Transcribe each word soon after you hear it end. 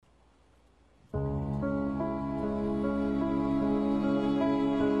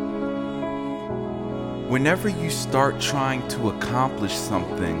Whenever you start trying to accomplish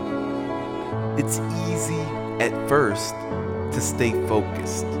something, it's easy at first to stay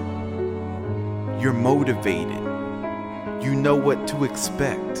focused. You're motivated. You know what to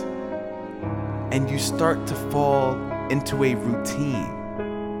expect. And you start to fall into a routine.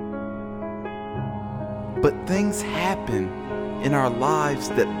 But things happen in our lives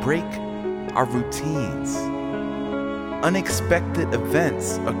that break our routines. Unexpected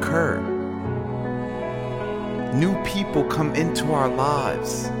events occur. New people come into our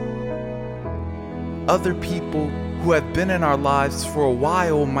lives. Other people who have been in our lives for a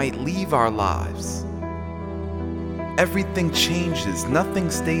while might leave our lives. Everything changes. Nothing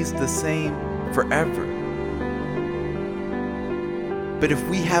stays the same forever. But if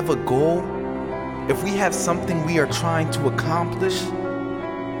we have a goal, if we have something we are trying to accomplish,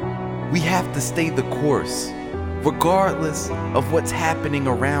 we have to stay the course, regardless of what's happening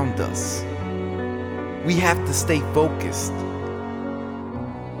around us. We have to stay focused.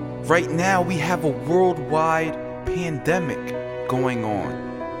 Right now, we have a worldwide pandemic going on.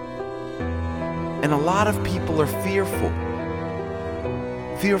 And a lot of people are fearful.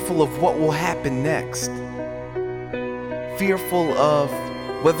 Fearful of what will happen next. Fearful of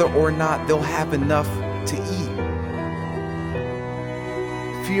whether or not they'll have enough to eat.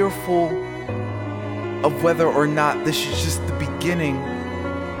 Fearful of whether or not this is just the beginning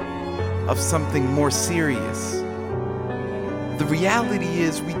of something more serious. The reality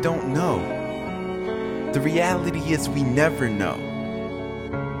is we don't know. The reality is we never know.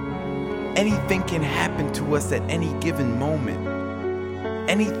 Anything can happen to us at any given moment.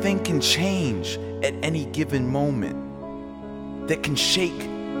 Anything can change at any given moment that can shake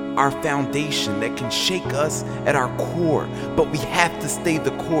our foundation, that can shake us at our core, but we have to stay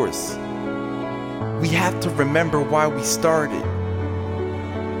the course. We have to remember why we started.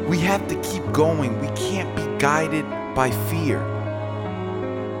 We have to keep going. We can't be guided by fear.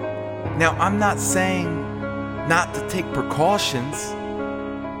 Now, I'm not saying not to take precautions.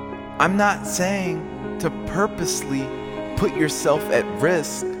 I'm not saying to purposely put yourself at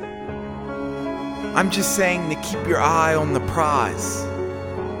risk. I'm just saying to keep your eye on the prize.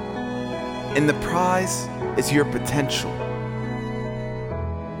 And the prize is your potential.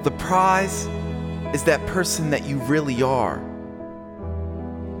 The prize is that person that you really are.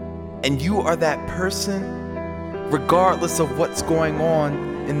 And you are that person regardless of what's going on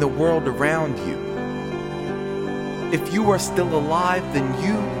in the world around you. If you are still alive, then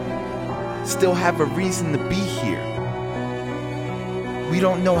you still have a reason to be here. We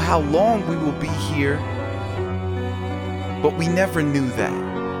don't know how long we will be here, but we never knew that.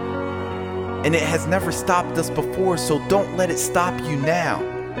 And it has never stopped us before, so don't let it stop you now.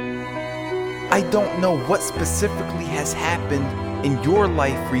 I don't know what specifically has happened in your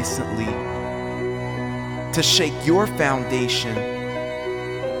life recently to shake your foundation,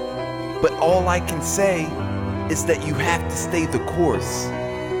 but all I can say is that you have to stay the course.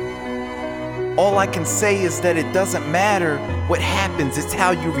 All I can say is that it doesn't matter what happens, it's how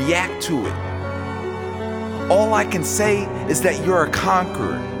you react to it. All I can say is that you're a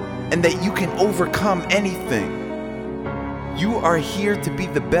conqueror and that you can overcome anything. You are here to be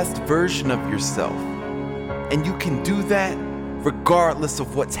the best version of yourself, and you can do that regardless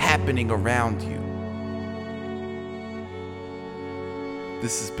of what's happening around you.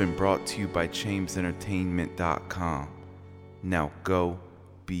 This has been brought to you by ChamesEntertainment.com. Now go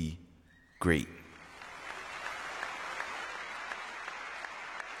be great.